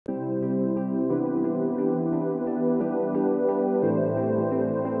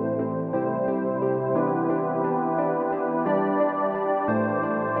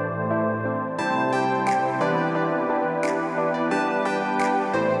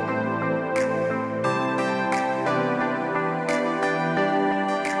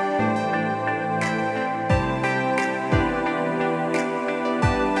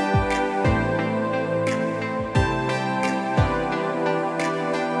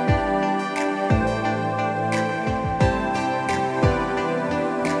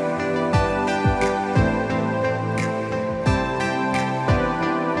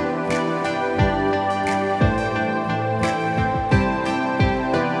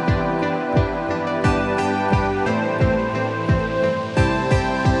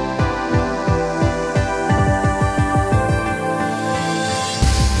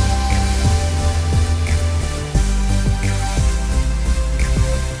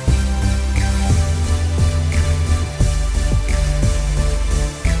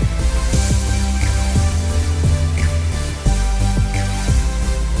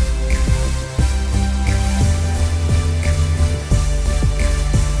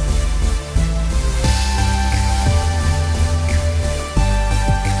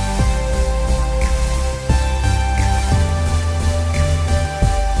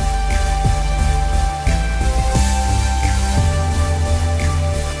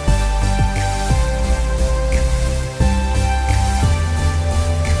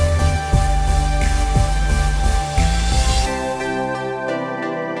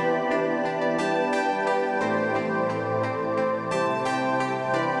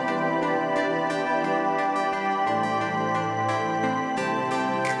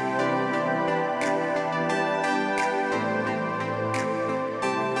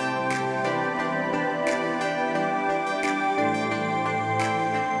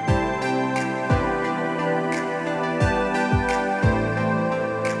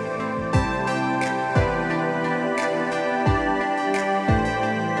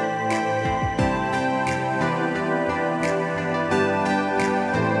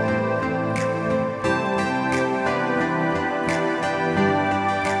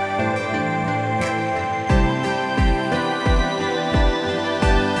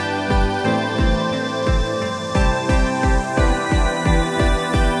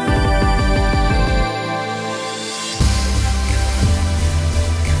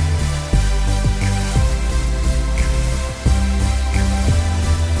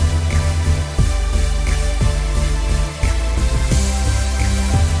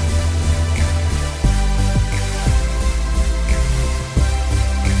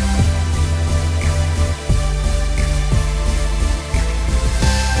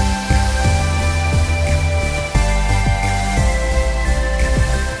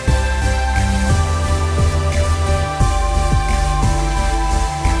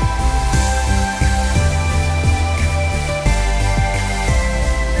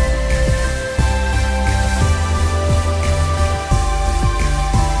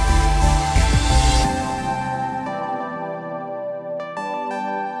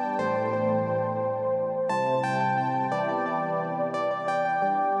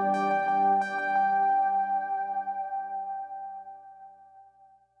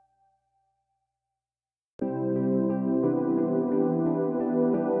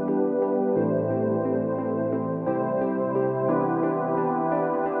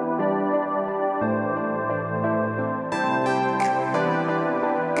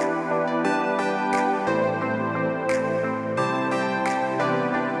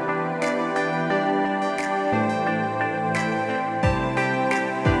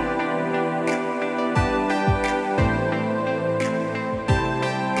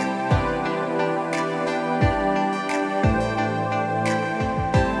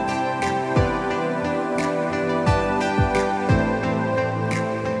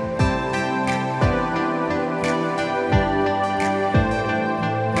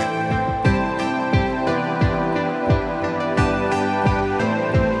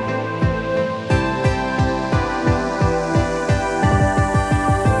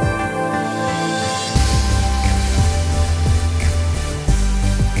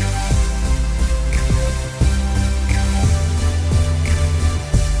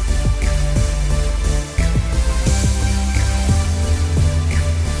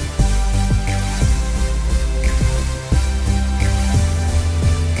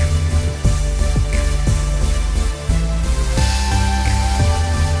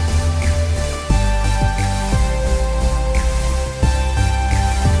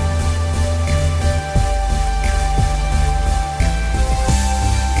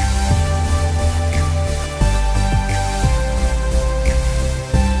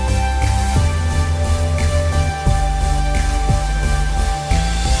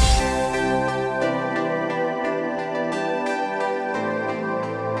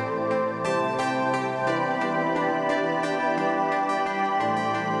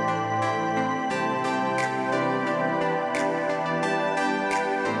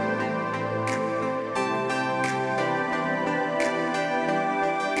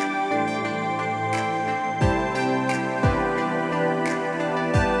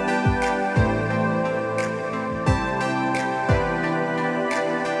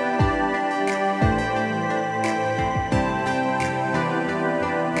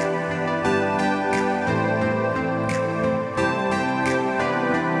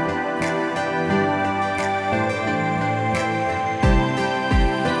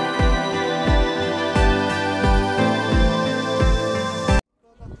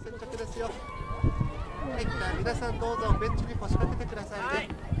皆さんどうぞベンチに腰掛けてください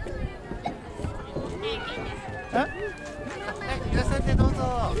ね。はい、皆さんでどうぞ。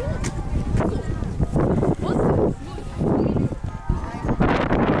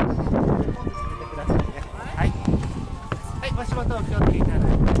足元を気をつけいただいて、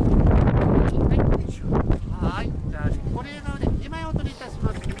はい、じゃあこれので2枚お取りいたし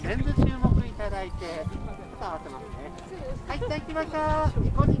ます。全部注目いただいて、合わせますね。はい、じゃあ行きましょう。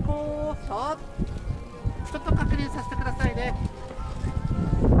ニコニコショー。ちょっと確認させてくださいね。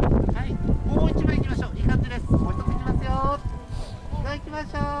はい、もう1枚行きましょう。いい感じです。もう一つ行きますよ。じゃあ行きまし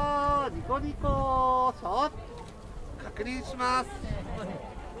ょう。ニコニコショー。確認します。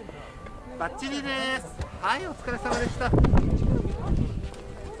バッチリです。はい、お疲れ様でした。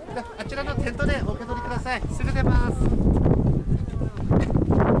あちらのテントでお受け取りください。すぐ出ます。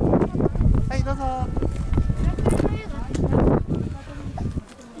はい、どうぞ。は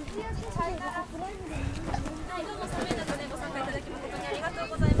い、どうも寒い中でご参加いただき誠にありがとう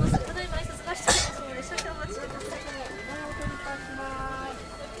ございます。ただいま挨拶がしていますので、少々お待ちしてください。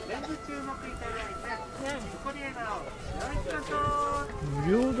全部注目いただいて、そこに笑顔。行きましょう。無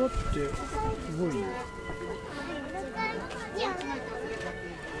料だってすごいね。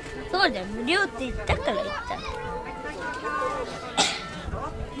そうだよ、無料って言ったから言った。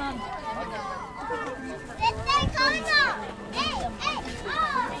なんで？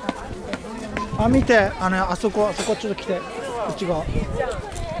あ、見て、あそこちょっと来て、こっち側。こ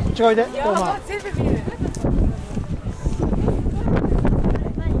っち側で、どうも。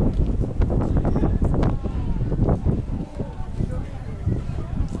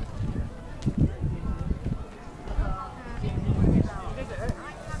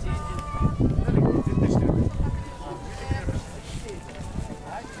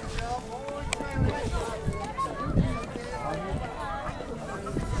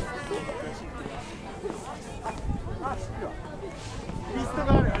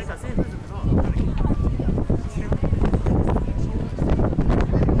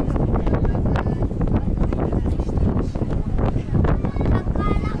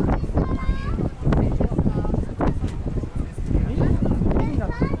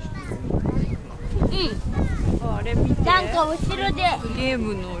なんか後ろでゲー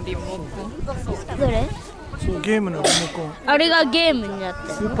ムのリモコン。どれ？そう、ゲームのリモコン。あれがゲームになって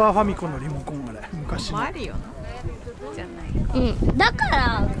る。スーパーファミコンのリモコン、あれ昔の。マリオのじゃないか。うん、だか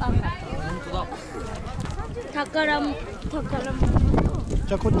らあかんかった。本当だ。宝物。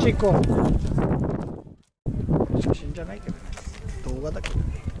じゃあこっち行こう。写真じゃないけどね、動画だけどね。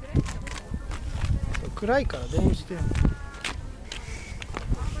暗いからどうしてんの。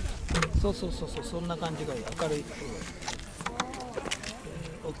そうそんな感じがいい。明るい。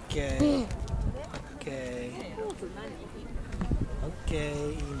オッケー。オッケ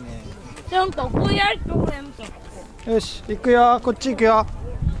ー。いいね。なんかこうやるとよし、行くよ。こっち行くよ。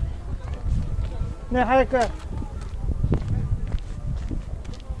ね、早く。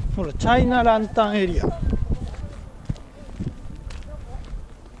ほら、チャイナランタンエリア。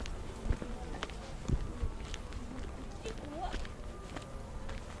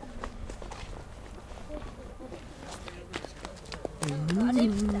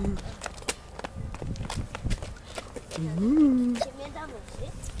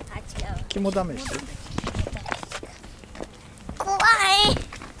肝試し。怖い。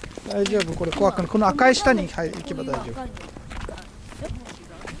大丈夫、これ怖くない。この赤い下に行けば大丈夫。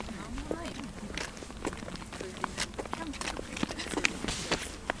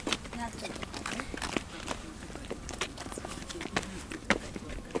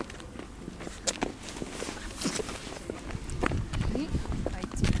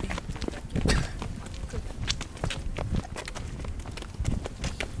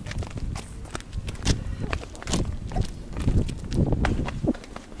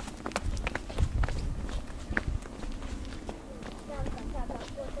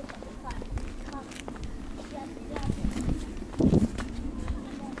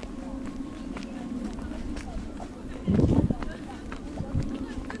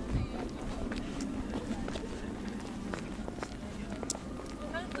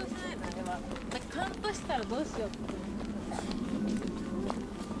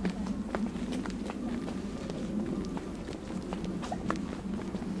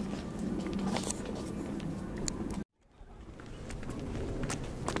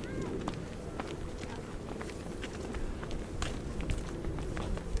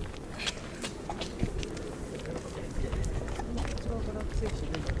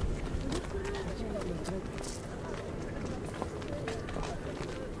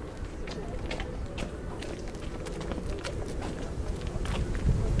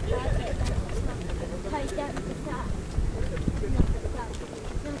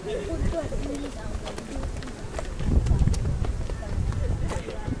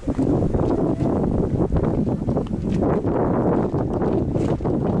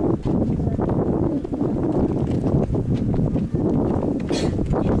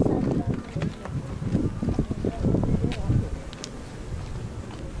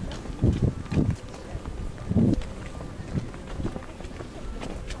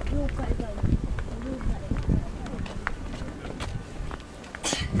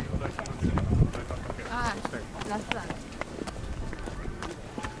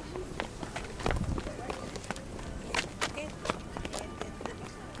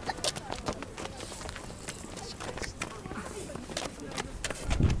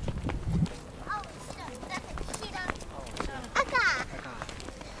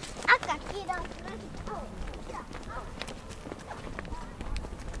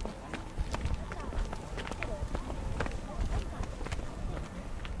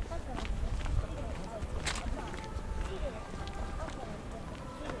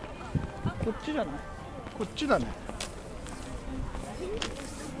こっちじゃない？こっちだね。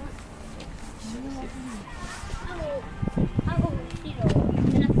青、白、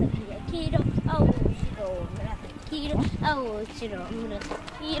紫、黄色、青、白、紫、黄色、青、白、紫、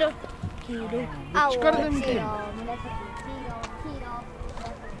黄色、黄色、青、白、紫、黄色、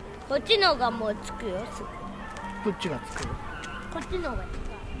こっちの方がもうつくよ。すぐ。どっちがつく？こっちの方が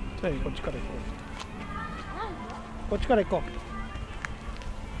近い。はい、こっちから行こう。こっちから行こう。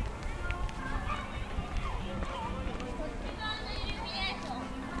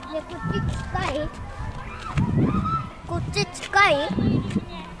ね、こっち近い？こっち近い？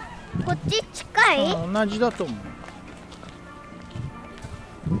こっち近い？同じだと思う。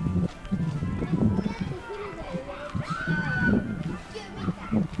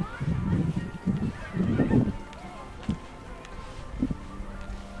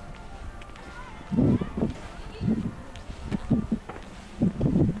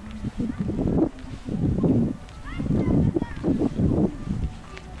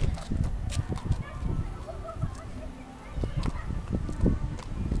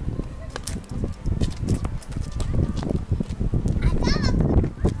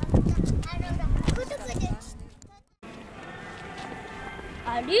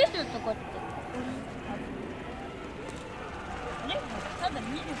あ、リュウのとこってただ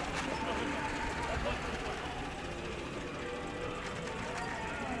見る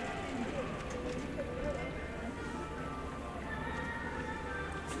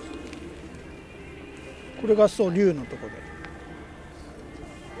これがそう竜のとこで。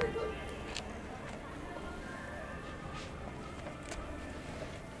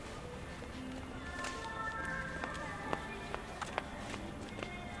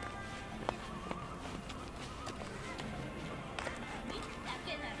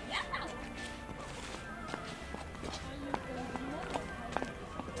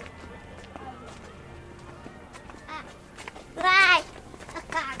わーい、赤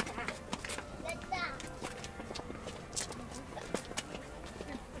赤。やった。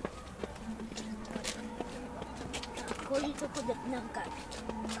こういうとこでなんか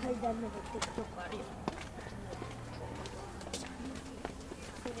階段登っていくとこあるよ。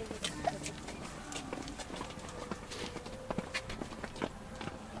それで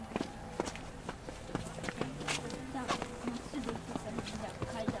まっすぐ行くからじゃあ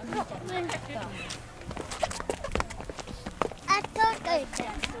階段みたいなさ。あ、通っといて。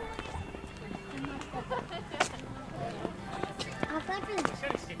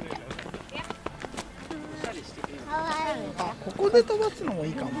あ、ここで飛ばすのもい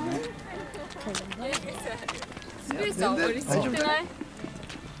いかもね。スペースあんまり少なくない？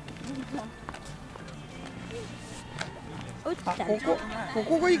あ、こ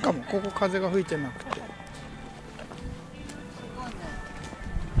こがいいかも。ここ風が吹いてなくて。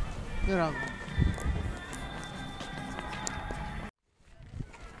でらん。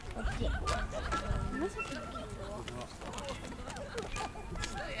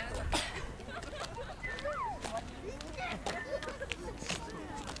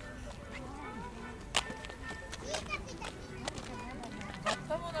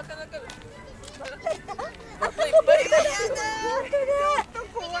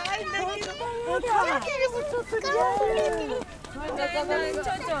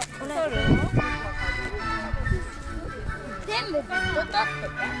全部ずっと取って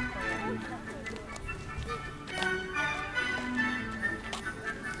て。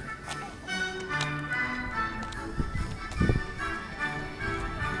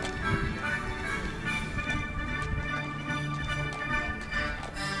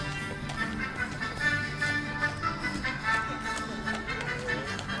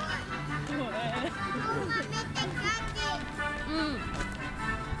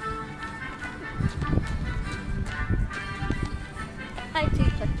はい、次こ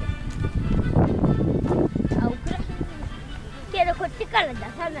っち。あ、遅らせる。けどこっちから出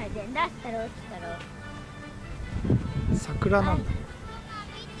さないで、出したら落ちたら。桜なんだ。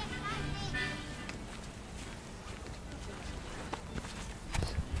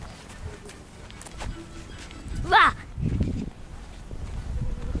うわ。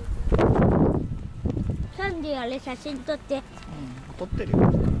サンディあれ写真撮って。撮ってるよ。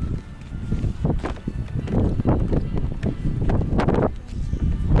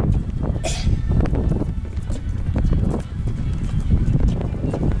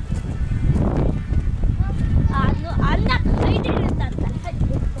あんな入れるんだったら入っ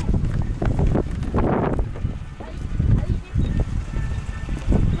てる。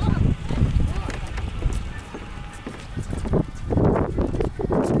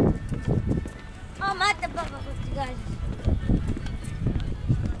あ、待って、パパこっち側に。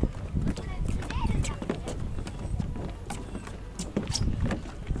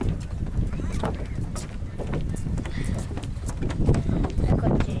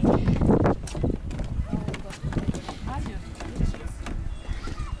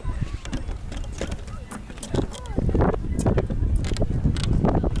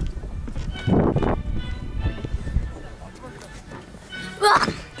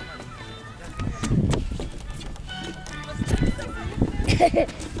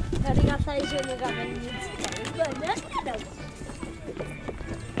ゲーム画面に映った。うわ、何だろう。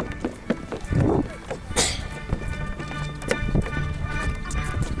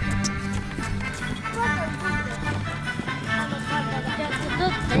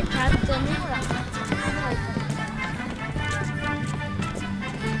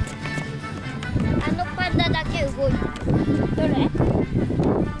あのパンダだけ動いてる。どれ？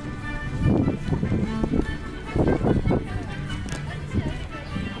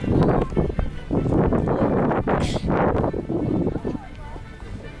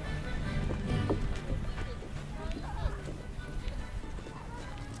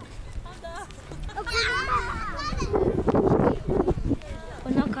お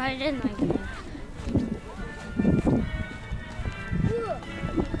腹入れないね。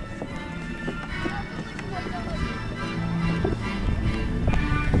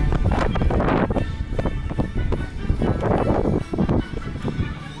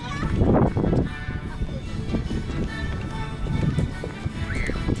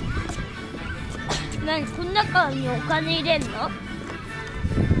何、この中にお金入れんの？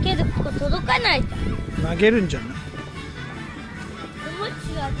けどここ届かないじゃん。投げるんじゃない？もち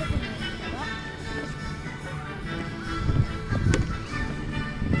がどこにある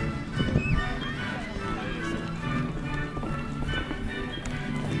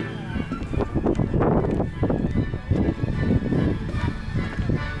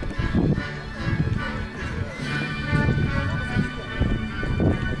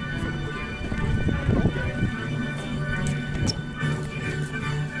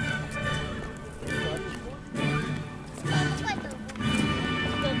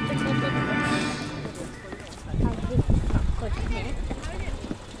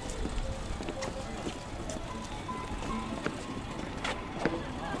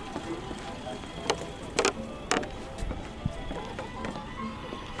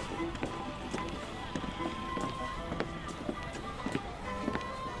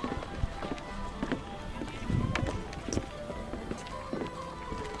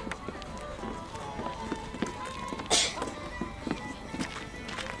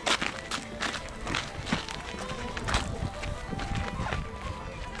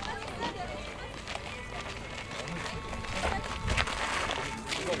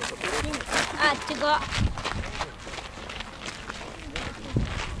あ、違う。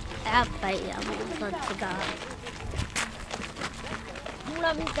やっぱりそっちだ。ほ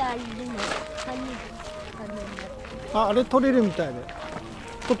ら見たいるの。あ、あれ取れるみたいで。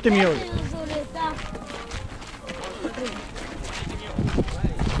取ってみようよ。それさ。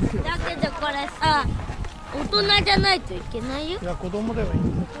だけどこれさ、大人じゃないといけないよ。いや、子供でもいい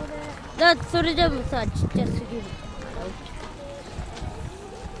んだよ。だってそれでもさ、ちっちゃすぎる。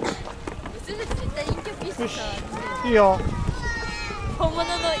よし、いいよ。本物の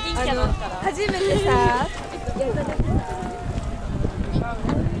陰キャだったら初めてさ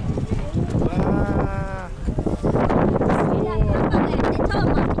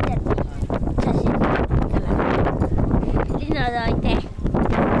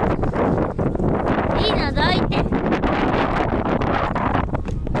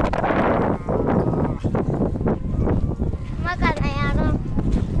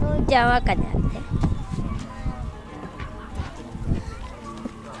じゃあ若でやって。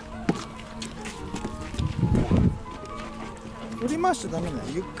振り回しちゃダメだよ。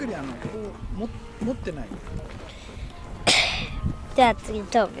ゆっくりこう持ってない。じゃあ次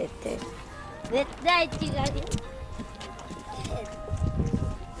食べて。絶対違うよ。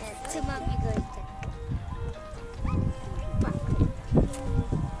つまみがいて。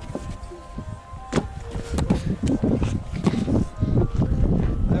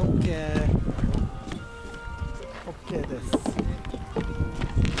はい、オッケー。オッケーです。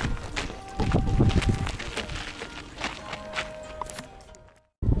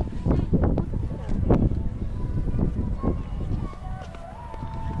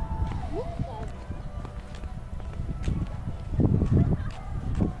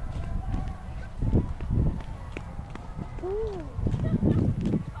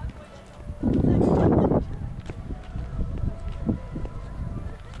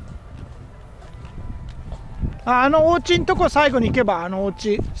あのお家んとこ最後に行けば、あのお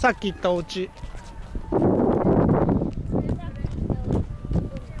家、さっき言ったお家。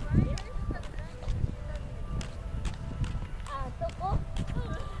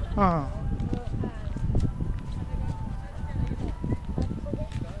うん。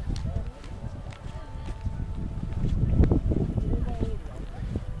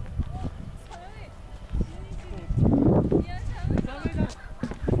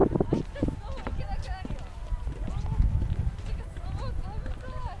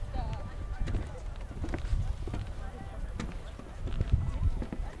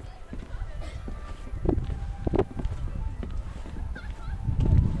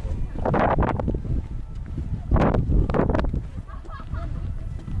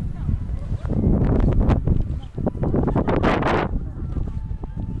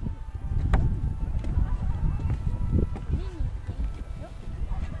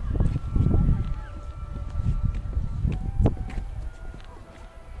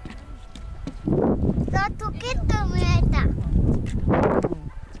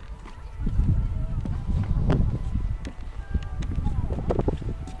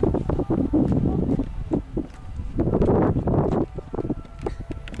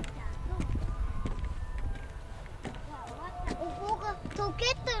ロケ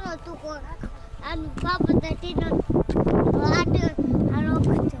ットのとこ、パパたちの、あと、靴はロ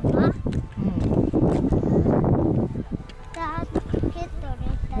ケットね。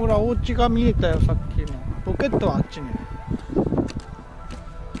ほら、お家が見えたよ、さっきの。ロケットはあっちに。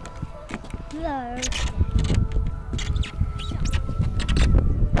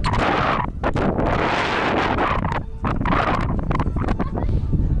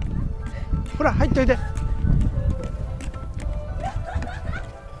ほら、入っといて。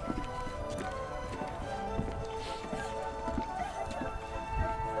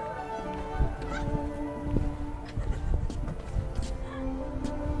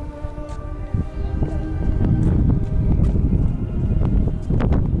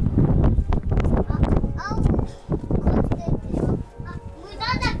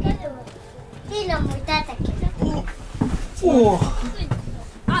おお。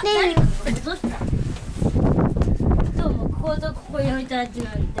あ、誰かどうした？どうも、ここに置いてある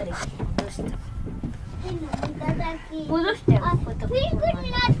誰かどうした？戻してよ。ピンク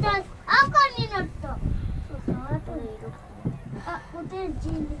になった、赤になった。そうそう、あとで色。お天気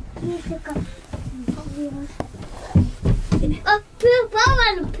に聞いてから。パワ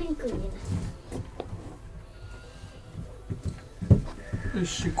ーのピンクになった。よ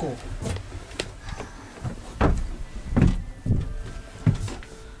し、行こう。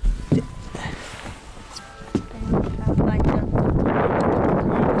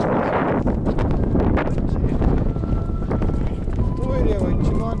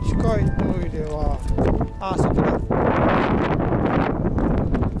近いトイレはあそこだ。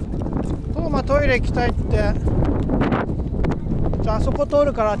トーマトイレ行きたいって。じゃああそこ通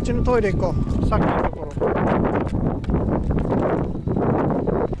るからあっちのトイレ行こう。さっきのところ。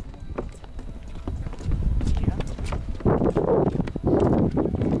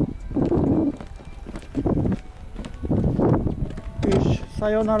よし、さ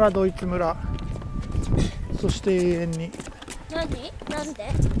よならドイツ村。そして永遠に。なんで？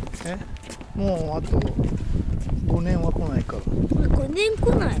もうあと5年は来ないから。5年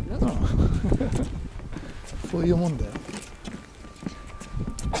来ないの？そういうもんだよ。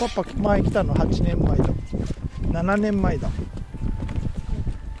パパ前来たの8年前だ。7年前だ。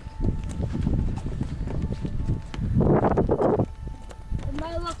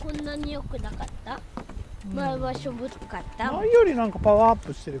前はこんなに良くなかった？前はしょぼかった？前よりなんかパワーアッ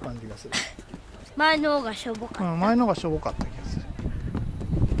プしてる感じがする。前の方がしょぼかった。前の方がしょぼかった気がする。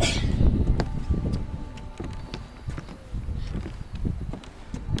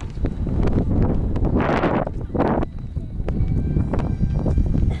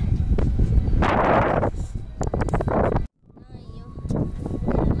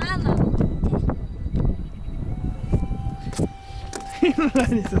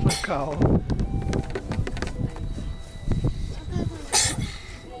何その顔。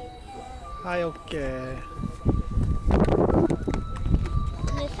はい、オッケー。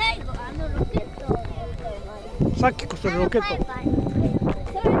最後ロケットをさっきこそロケット。そ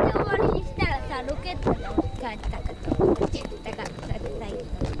れで終わりにしたらさ、ロケットで帰ったかと思って。だから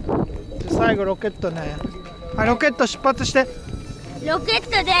最後ロケットね。はい、ロケット出発して。ロケット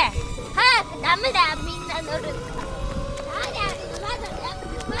で早くダメだよ、みんな乗るから。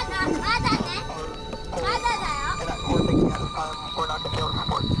まだね。まだだよ。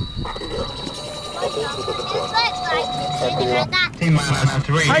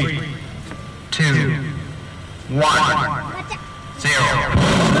はい。 2, 1, 0.